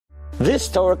This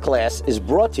Torah class is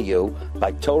brought to you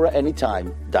by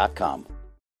TorahAnytime.com.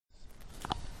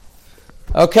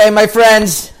 Okay, my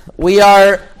friends, we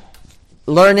are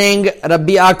learning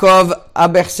Rabbi Yaakov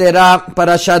Abechsera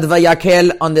Parashat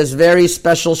Vayakel on this very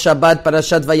special Shabbat,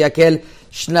 Parashat Vayakel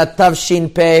Shnat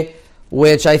Tavshin Peh,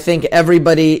 which I think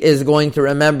everybody is going to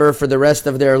remember for the rest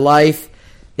of their life.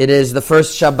 It is the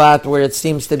first Shabbat where it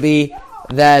seems to be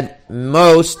that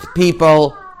most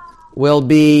people will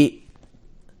be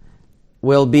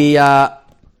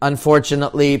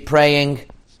unfortunately praying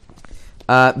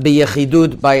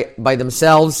biyechidut by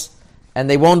themselves, and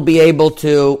they won't be able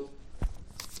to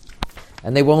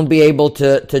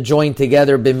join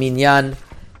together b'minyan,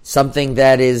 something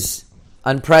that is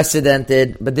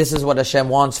unprecedented, but this is what Hashem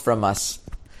wants from us.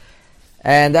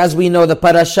 And as we know, the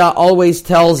parasha always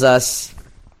tells us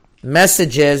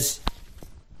messages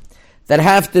that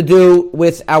have to do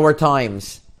with our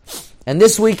times. And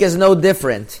this week is no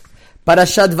different.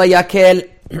 Parashat Vayakel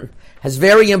has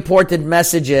very important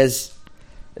messages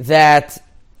that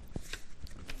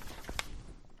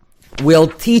will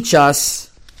teach us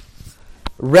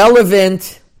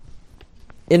relevant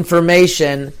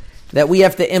information that we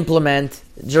have to implement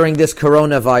during this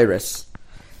coronavirus.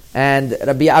 And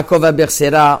Rabbi Yaakov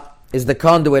Abechsera is the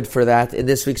conduit for that in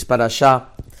this week's parasha.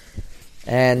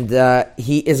 And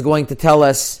he is going to tell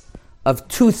us of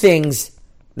two things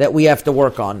that we have to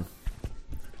work on.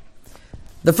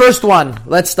 The first one,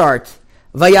 let's start.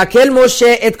 Vayakel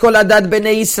Moshe et kol adat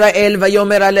bnei Yisrael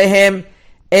vayomer alehem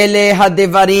ele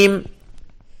hadevarim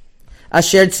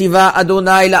asher tziva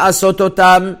Adonai la'asot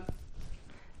otam.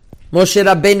 Moshe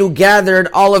Rabbeinu gathered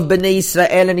all of bnei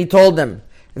Yisrael and he told them,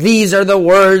 these are the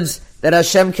words that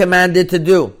Hashem commanded to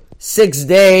do. 6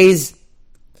 days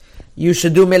you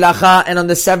should do melacha, and on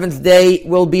the 7th day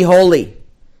will be holy.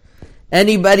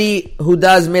 Anybody who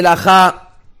does melacha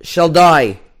shall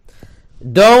die.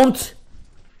 Don't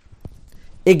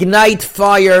ignite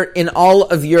fire in all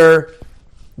of your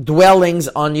dwellings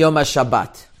on Yom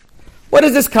HaShabbat. What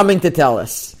is this coming to tell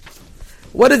us?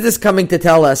 What is this coming to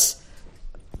tell us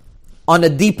on a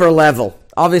deeper level?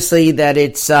 Obviously that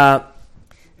it's the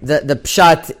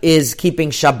pshat is keeping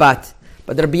Shabbat.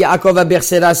 But Rabbi Yaakov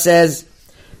Abechsera says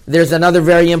there's another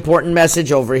very important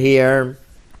message over here.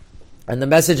 And the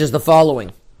message is the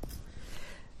following.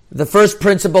 The first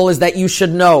principle is that you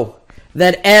should know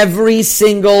that every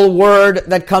single word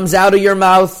that comes out of your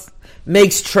mouth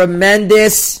makes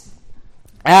tremendous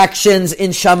actions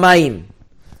in Shamayim.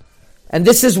 And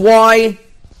this is why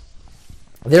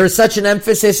there is such an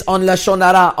emphasis on Lashon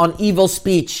Hara, on evil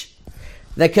speech,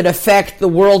 that could affect the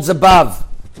worlds above.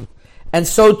 And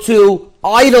so too,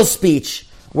 idle speech,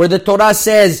 where the Torah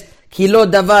says, Ki lo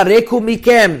davar reku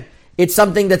mikem, it's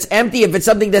something that's empty. If it's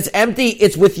something that's empty,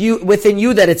 it's within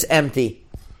you that it's empty.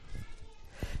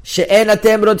 She'en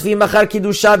atem rodfim achar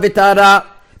kedusha v'tara,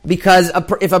 because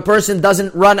if a person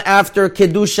doesn't run after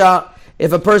kedusha,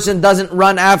 if a person doesn't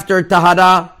run after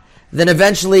tahara, then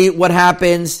eventually what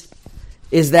happens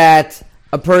is that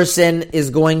a person is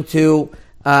going to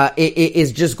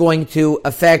is just going to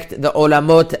affect the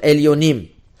olamot elyonim.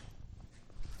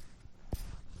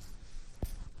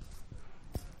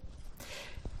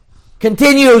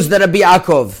 Continues the Rabbi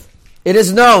Yaakov. It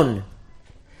is known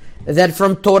that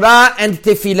from Torah and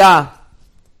Tefillah,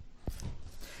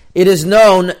 it is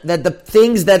known that the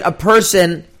things that a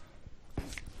person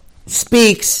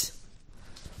speaks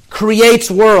creates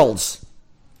worlds.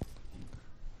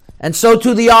 And so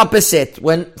too the opposite,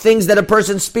 when things that a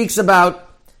person speaks about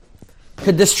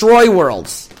could destroy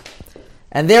worlds.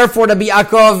 And therefore Rabbi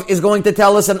Yaakov is going to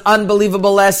tell us an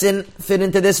unbelievable lesson fit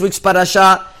into this week's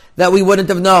parasha that we wouldn't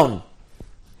have known.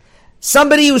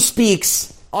 Somebody who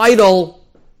speaks idle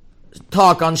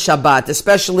talk on Shabbat,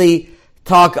 especially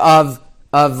talk of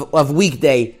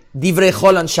weekday, divrei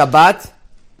chol on Shabbat,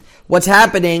 what's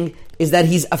happening is that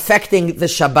he's affecting the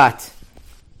Shabbat.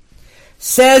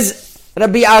 Says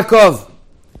Rabbi Yaakov,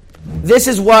 this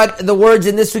is what the words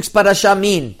in this week's parasha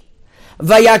mean.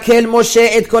 Vayakel Moshe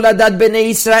et kol adat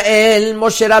bnei Yisrael.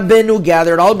 Moshe Rabbeinu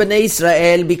gathered all bnei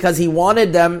Yisrael because he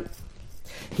wanted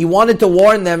to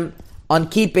warn them on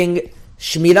keeping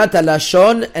Shmirat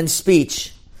HaLashon and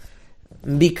speech.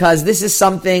 Because this is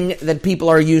something that people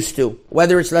are used to.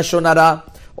 Whether it's Lashon Hara,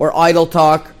 or idle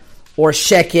talk, or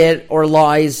sheker, or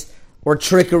lies, or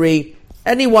trickery.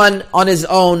 Anyone on his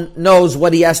own knows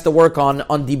what he has to work on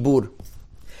dibur.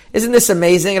 Isn't this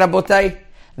amazing, Rabotai?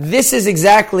 This is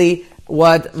exactly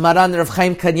what Maran Rav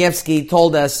Chaim Kanievsky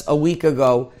told us a week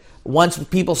ago, once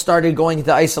people started going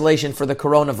into isolation for the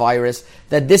coronavirus,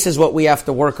 that this is what we have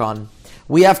to work on.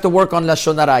 We have to work on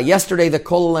Lashon Hara. Yesterday, the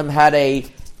Kol Olam had a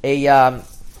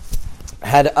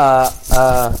had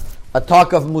a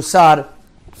talk of Musar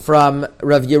from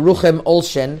Rav Yeruchem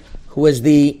Olshen, who is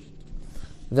the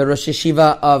Rosh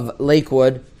Yeshiva of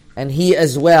Lakewood, and he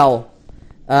as well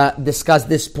discussed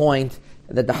this point,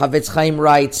 that the Havetz Chaim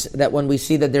writes that when we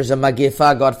see that there's a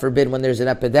Magifa, God forbid, when there's an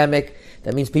epidemic,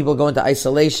 that means people go into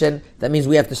isolation. That means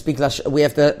we have to speak. We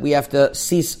have to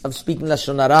cease of speaking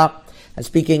lashon hara and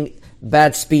speaking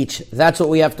bad speech. That's what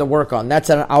we have to work on. That's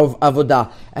an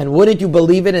avodah. And wouldn't you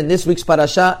believe it? In this week's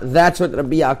parasha, that's what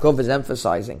Rabbi Yaakov is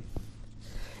emphasizing.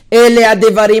 Ele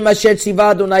adevarim asher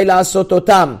tziva Adonai la'asot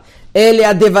otam. Ele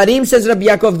adevarim, says Rabbi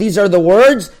Yaakov. These are the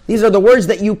words. These are the words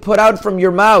that you put out from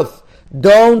your mouth.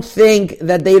 Don't think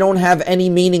that they don't have any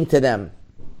meaning to them.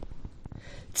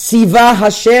 Tziva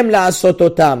Hashem la'asot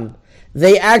otam.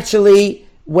 They actually,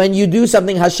 when you do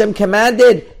something, Hashem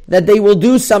commanded that they will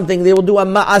do something. They will do a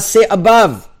ma'aseh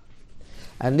above.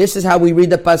 And this is how we read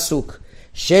the pasuk.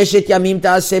 Sheshet yamim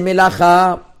ta'aseh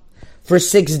melacha. For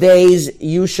 6 days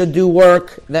you should do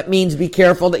work. That means be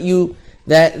careful that you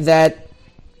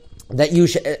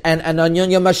should, and on Yom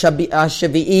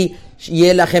HaShavi'i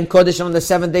yeh lachem kodesh, on the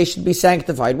 7th day should be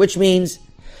sanctified. Which means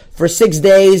for 6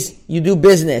 days you do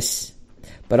business.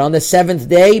 But on the 7th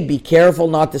day, be careful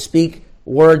not to speak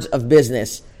words of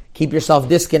business. Keep yourself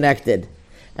disconnected.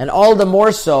 And all the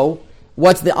more so,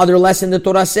 what's the other lesson the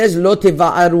Torah says? Lo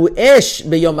tiva'aru esh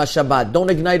b'yom HaShabbat. Don't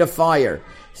ignite a fire.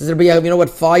 Says Rabbi Yaakov, you know what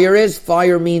fire is?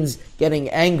 Fire means getting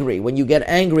angry. When you get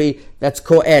angry, that's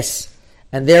ko'es.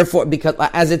 And therefore, because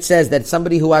as it says, that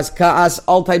somebody who has ka'as,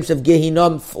 all types of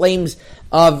gehinom, flames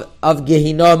of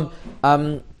gehinom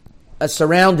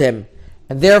surround him.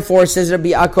 And therefore, says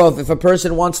Rabbi Yaakov, if a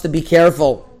person wants to be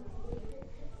careful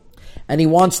and he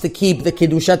wants to keep the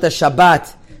Kiddushat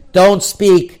Shabbat, don't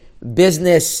speak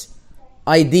business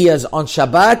ideas on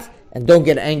Shabbat and don't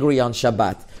get angry on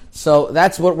Shabbat. So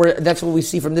that's what we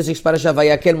see from this week's parasha.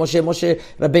 Vayakel Moshe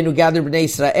Rabbeinu gathered Bnei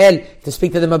Israel to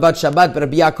speak to them about Shabbat. But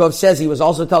Rabbi Yaakov says he was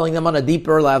also telling them on a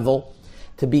deeper level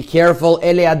to be careful.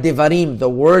 Ele adivarim, the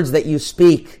words that you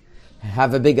speak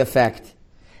have a big effect.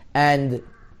 And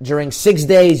during 6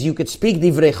 days, you could speak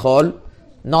divrei chol,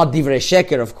 not divrei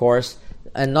sheker, of course,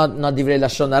 and not divrei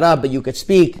lashon hara, but you could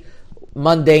speak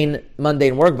mundane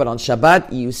work. But on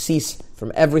Shabbat, you cease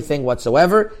from everything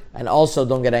whatsoever, and also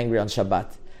don't get angry on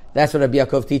Shabbat. That's what Rabbi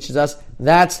Yaakov teaches us.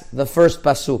 That's the first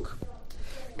pasuk.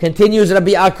 Continues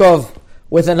Rabbi Yaakov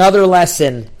with another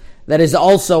lesson that is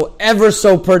also ever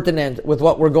so pertinent with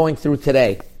what we're going through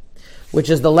today, which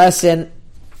is the lesson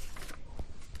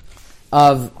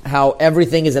of how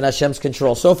everything is in Hashem's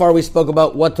control. So far we spoke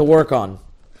about what to work on.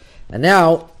 And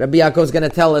now Rabbi Yaakov is going to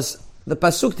tell us, the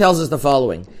pasuk tells us the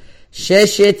following.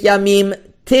 Sheshet yamim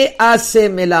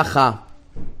te'aseh melacha.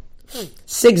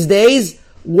 6 days,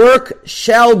 work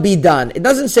shall be done. It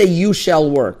doesn't say you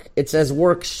shall work. It says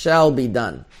work shall be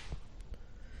done.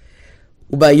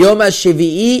 Ubayom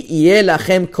HaShevi'i yeh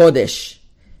lachem kodesh.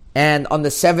 And on the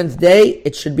 7th day,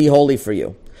 it should be holy for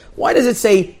you. Why does it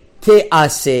say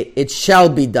te'aseh, it shall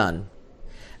be done?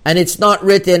 And it's not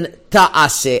written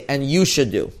ta'aseh, and you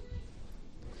should do.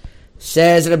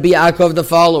 Says Rabbi Yaakov the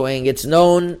following. It's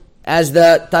known as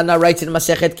the Tana writes in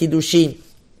Masechet Kiddushin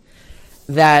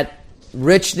that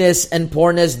richness and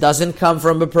poorness doesn't come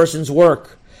from a person's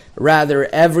work. Rather,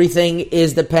 everything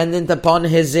is dependent upon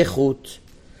his zichut.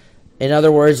 In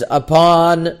other words,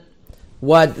 upon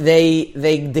what they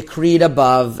decreed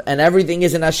above, and everything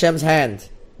is in Hashem's hand.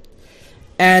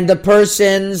 And a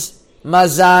person's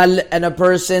mazal and a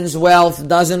person's wealth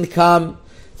doesn't come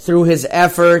through his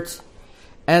effort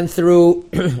and through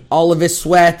all of his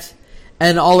sweat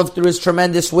and through his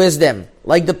tremendous wisdom.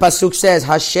 Like the pasuk says,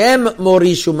 Hashem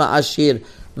morishu ma'ashir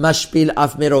mashpil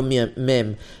af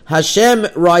meromim. Hashem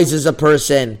rises a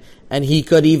person, and He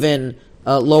could even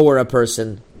lower a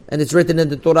person. And it's written in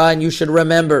the Torah, and you should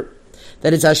remember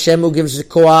that it's Hashem who gives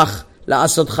koach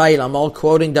la'asot chayil. I'm all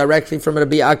quoting directly from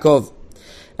Rabbi Yaakov.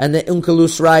 And the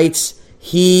Unkelus writes,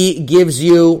 He gives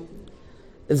you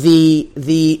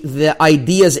the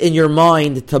ideas in your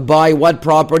mind to buy what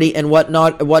property and what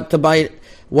not, what to buy,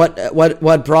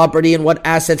 what property and what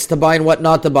assets to buy and what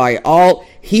not to buy. All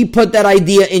He put that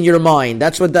idea in your mind.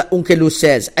 That's what the Unkelus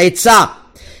says. Eitzah.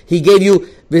 He gave you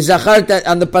v'zacharta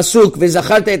on the pasuk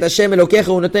v'zacharta et Hashem Elokecha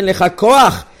u'noten lecha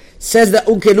koach. Says the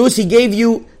Unkelus, He gave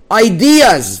you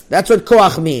ideas. That's what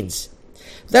koach means.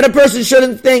 That a person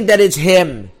shouldn't think that it's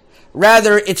him.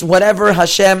 Rather, it's whatever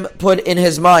Hashem put in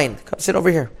his mind. Come sit over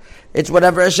here. It's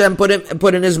whatever Hashem put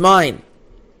in his mind.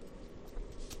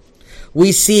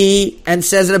 We see, and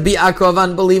says Rabbi Yaakov,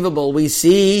 unbelievable, we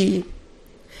see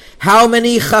how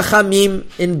many chachamim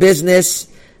in business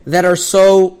that are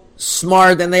so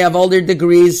smart and they have all their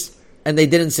degrees, and they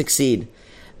didn't succeed?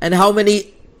 And how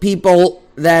many people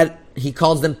that he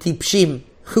calls them tipshim,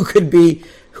 who could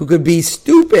be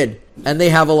stupid and they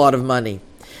have a lot of money?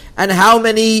 And how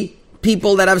many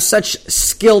people that have such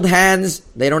skilled hands,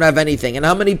 they don't have anything? And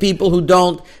how many people who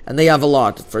don't and they have a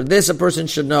lot? For this, a person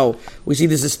should know. We see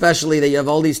this especially, that you have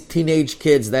all these teenage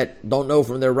kids that don't know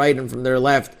from their right and from their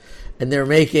left, and they're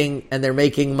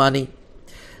making money.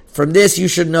 From this, you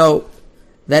should know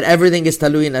that everything is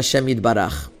talui in Hashem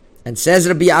Yitbarach. And says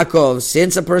Rabbi Yaakov,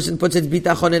 since a person puts his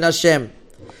bitachon in Hashem,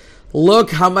 look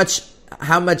how much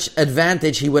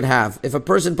advantage he would have. If a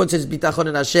person puts his bitachon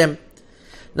in Hashem,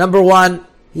 number one,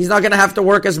 he's not going to have to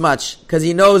work as much, because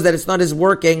he knows that it's not his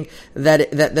working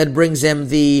that brings him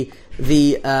the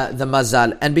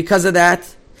mazal. And because of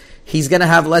that, he's going to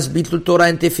have less bitul Torah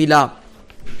and tefillah.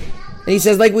 And he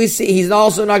says, like we see, he's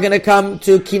also not going to come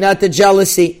to kinat,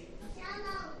 jealousy.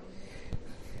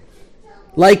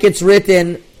 Like it's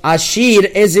written, Ashir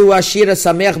ezu ashir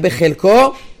samech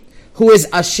bechelko. Who is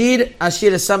Ashir?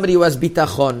 Ashir is somebody who has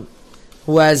bitachon,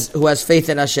 who has faith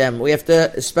in Hashem. We have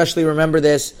to especially remember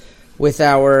this with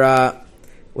our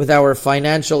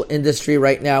financial industry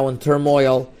right now in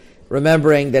turmoil,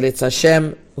 remembering that it's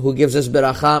Hashem who gives us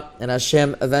beracha, and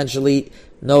Hashem eventually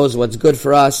knows what's good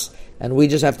for us, and we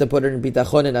just have to put it in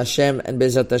bitachon in Hashem, and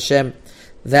bezat Hashem,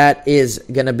 that is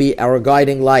going to be our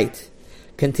guiding light.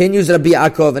 Continues Rabbi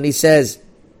Yaakov, and he says,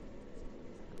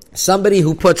 somebody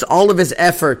who puts all of his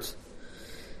effort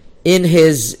in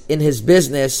his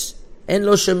business, en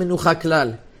lo sheminucha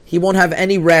klal, he won't have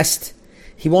any rest.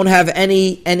 He won't have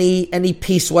any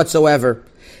peace whatsoever.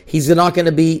 He's not going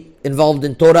to be involved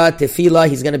in Torah, tefillah.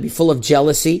 He's going to be full of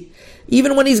jealousy.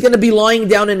 Even when he's going to be lying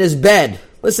down in his bed.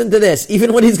 Listen to this.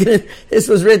 Even when this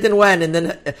was written when? In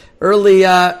the early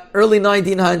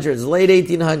 1900s, late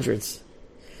 1800s.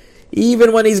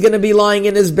 Even when he's going to be lying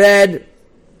in his bed,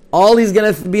 all he's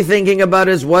going to be thinking about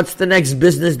is, what's the next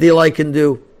business deal I can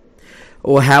do?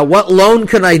 Or what loan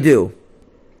can I do?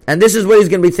 And this is what he's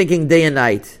going to be thinking day and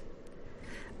night.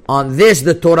 On this,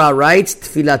 the Torah writes,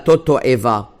 Tfilatot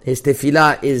to'eva. His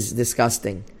tefillah is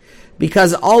disgusting.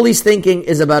 Because all he's thinking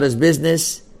is about his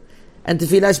business, and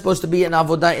tefillah is supposed to be an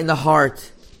avodah in the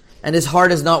heart. And his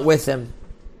heart is not with him.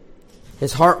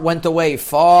 His heart went away,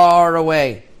 far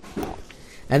away.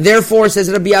 And therefore,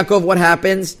 says Rabbi Yaakov, what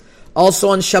happens? Also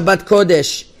on Shabbat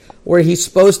Kodesh, where he's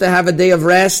supposed to have a day of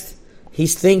rest,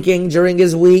 he's thinking during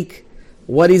his week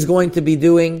what he's going to be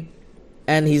doing,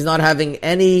 and he's not having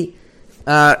any rest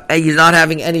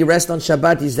on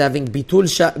Shabbat. He's having bitul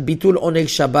oneg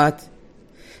Shabbat,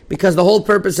 because the whole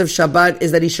purpose of Shabbat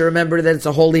is that he should remember that it's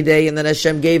a holy day, and that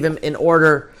Hashem gave him in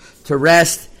order to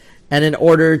rest and in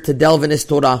order to delve in his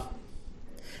Torah.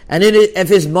 And if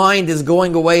his mind is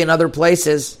going away in other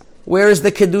places, where is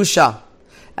the Kedusha?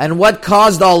 And what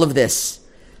caused all of this?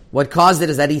 What caused it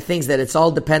is that he thinks that it's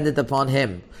all dependent upon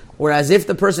him. Whereas if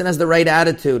the person has the right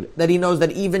attitude, that he knows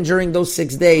that even during those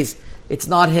 6 days, it's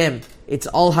not him, it's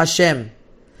all Hashem,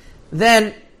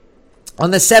 then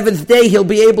on the 7th day, he'll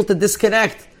be able to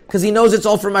disconnect, because he knows it's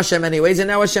all from Hashem anyways, and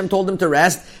now Hashem told him to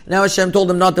rest, now Hashem told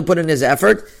him not to put in his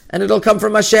effort, and it'll come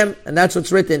from Hashem, and that's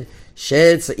what's written.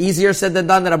 It's easier said than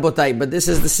done, Rabotai, but this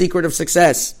is the secret of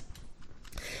success.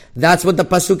 That's what the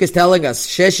pasuk is telling us.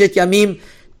 Sheshet yamim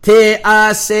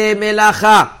te'aseh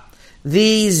melacha.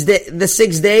 The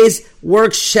 6 days,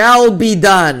 work shall be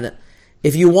done.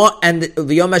 If you want, and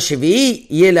v'yom hashvi'i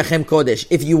yeh lechem kodesh.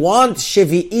 If you want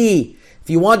Shvi'i, if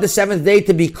you want the 7th day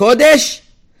to be kodesh,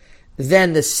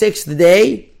 then the 6th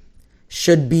day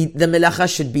the melacha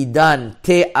should be done.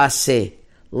 Te'aseh.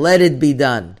 Let it be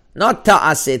done. Not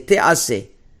ta'aseh, te'aseh.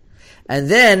 And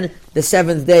then the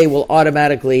 7th day will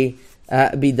automatically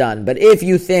be done. But if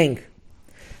you think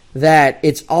that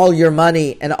it's all your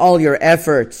money and all your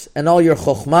efforts and all your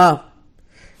chokhmah,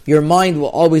 your mind will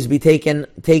always be taken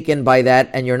by that,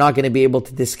 and you're not going to be able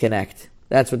to disconnect.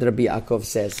 That's what Rabbi Yaakov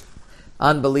says.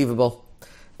 Unbelievable.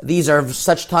 These are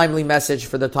such timely message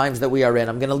for the times that we are in.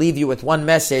 I'm going to leave you with one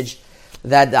message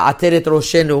that the Ateret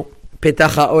Roshenu,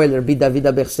 Petach HaOel, Rabbi David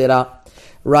Bechsera,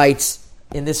 writes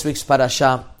in this week's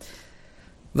parasha.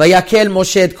 ויקל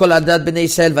משה את כל עדת בני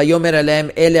ישראל ויאמר אליהם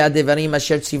אלה הדברים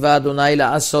אשר ציווה אדוני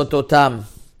לעשות אותם.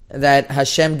 That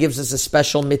Hashem gives us a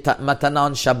special matana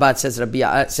on Shabbat,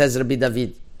 says Rabbi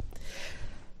David.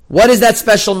 What is that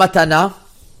special matana?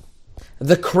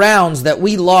 The crowns that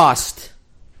we lost.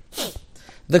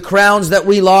 The crowns that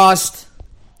we lost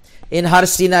in Har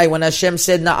Sinai when Hashem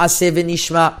said Na'aseh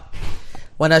v'nishma.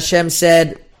 When Hashem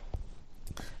said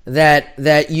that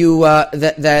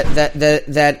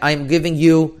I'm giving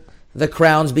you the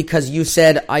crowns because you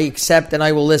said I accept and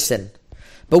I will listen.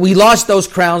 But we lost those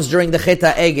crowns during the Chet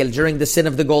HaEgel, during the sin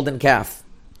of the golden calf.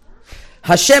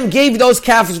 Hashem gave those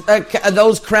crowns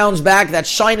back, that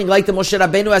shining light to Moshe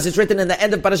Rabbeinu, as it's written in the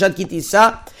end of Parashat Ki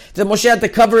Tisa. That Moshe had to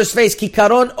cover his face. Ki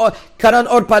karan or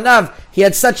panav. He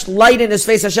had such light in his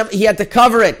face, Hashem, he had to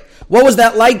cover it. What was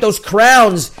that light? Those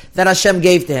crowns that Hashem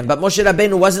gave to him. But Moshe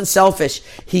Rabbeinu wasn't selfish.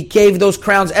 He gave those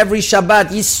crowns every Shabbat.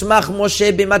 Yismach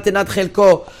Moshe b'matenat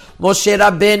chelko. Moshe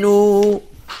Rabbeinu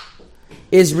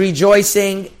is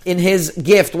rejoicing in his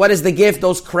gift. What is the gift?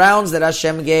 Those crowns that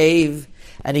Hashem gave.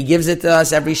 And he gives it to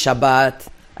us every Shabbat.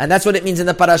 And that's what it means in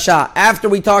the parasha. After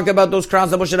we talk about those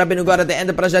crowns that Moshe Rabbeinu got at the end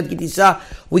of Parashat Ki Tisa,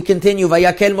 we continue.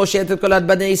 Vayakel Moshe et kol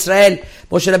bnei Israel.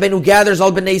 Moshe Rabbeinu gathers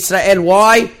all bnei Israel.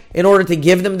 Why? In order to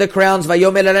give them the crowns.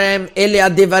 Vayomer alahem ele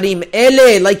adevarim.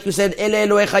 Ele, like you said, ele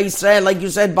Elohecha Israel, like you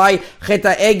said by Chet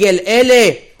HaEgel.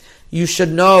 Ele. You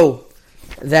should know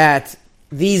that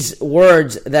these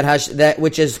words that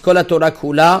which is kol Torah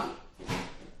kula,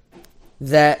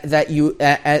 that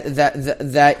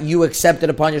you accepted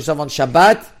upon yourself on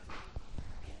Shabbat,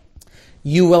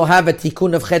 you will have a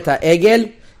tikkun of Chet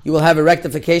HaEgel. You will have a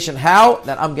rectification. How?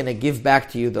 That I'm going to give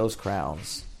back to you those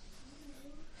crowns.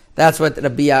 That's what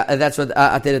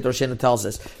Ateret Roshenu tells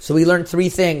us. So we learned three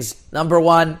things. Number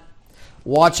one,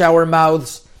 watch our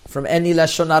mouths from any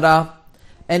lashon hara,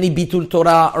 any bitul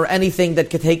Torah, or anything that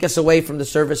could take us away from the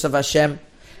service of Hashem.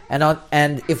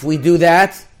 And if we do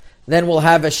that, then we'll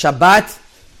have a Shabbat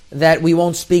that we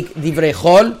won't speak divrei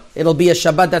chol. It'll be a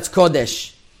Shabbat that's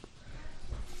Kodesh.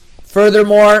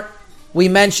 Furthermore, we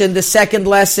mentioned the second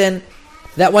lesson,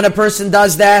 that when a person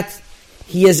does that,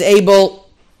 he is able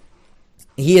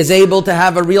to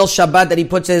have a real Shabbat, that he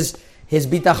puts his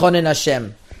bitachon in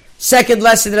Hashem. Second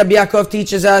lesson that Rabbi Yaakov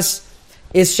teaches us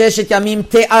is Sheshet Yamim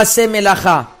Te'aseh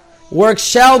Melacha. Work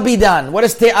shall be done. What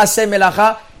is Te'aseh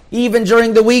Melacha? Even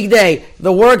during the weekday,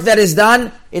 the work that is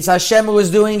done, it's Hashem who is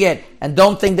doing it. And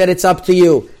don't think that it's up to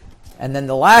you. And then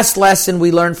the last lesson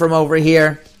we learn from over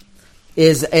here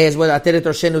is what Ateret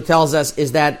Roshenu tells us,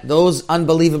 is that those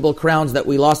unbelievable crowns that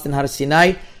we lost in Har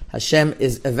Sinai, Hashem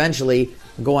is eventually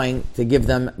going to give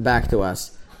them back to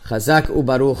us. Chazak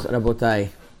u'baruch, Rabotai.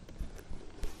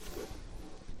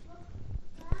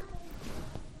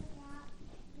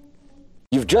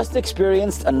 You've just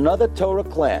experienced another Torah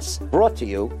class brought to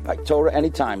you by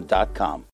TorahAnytime.com.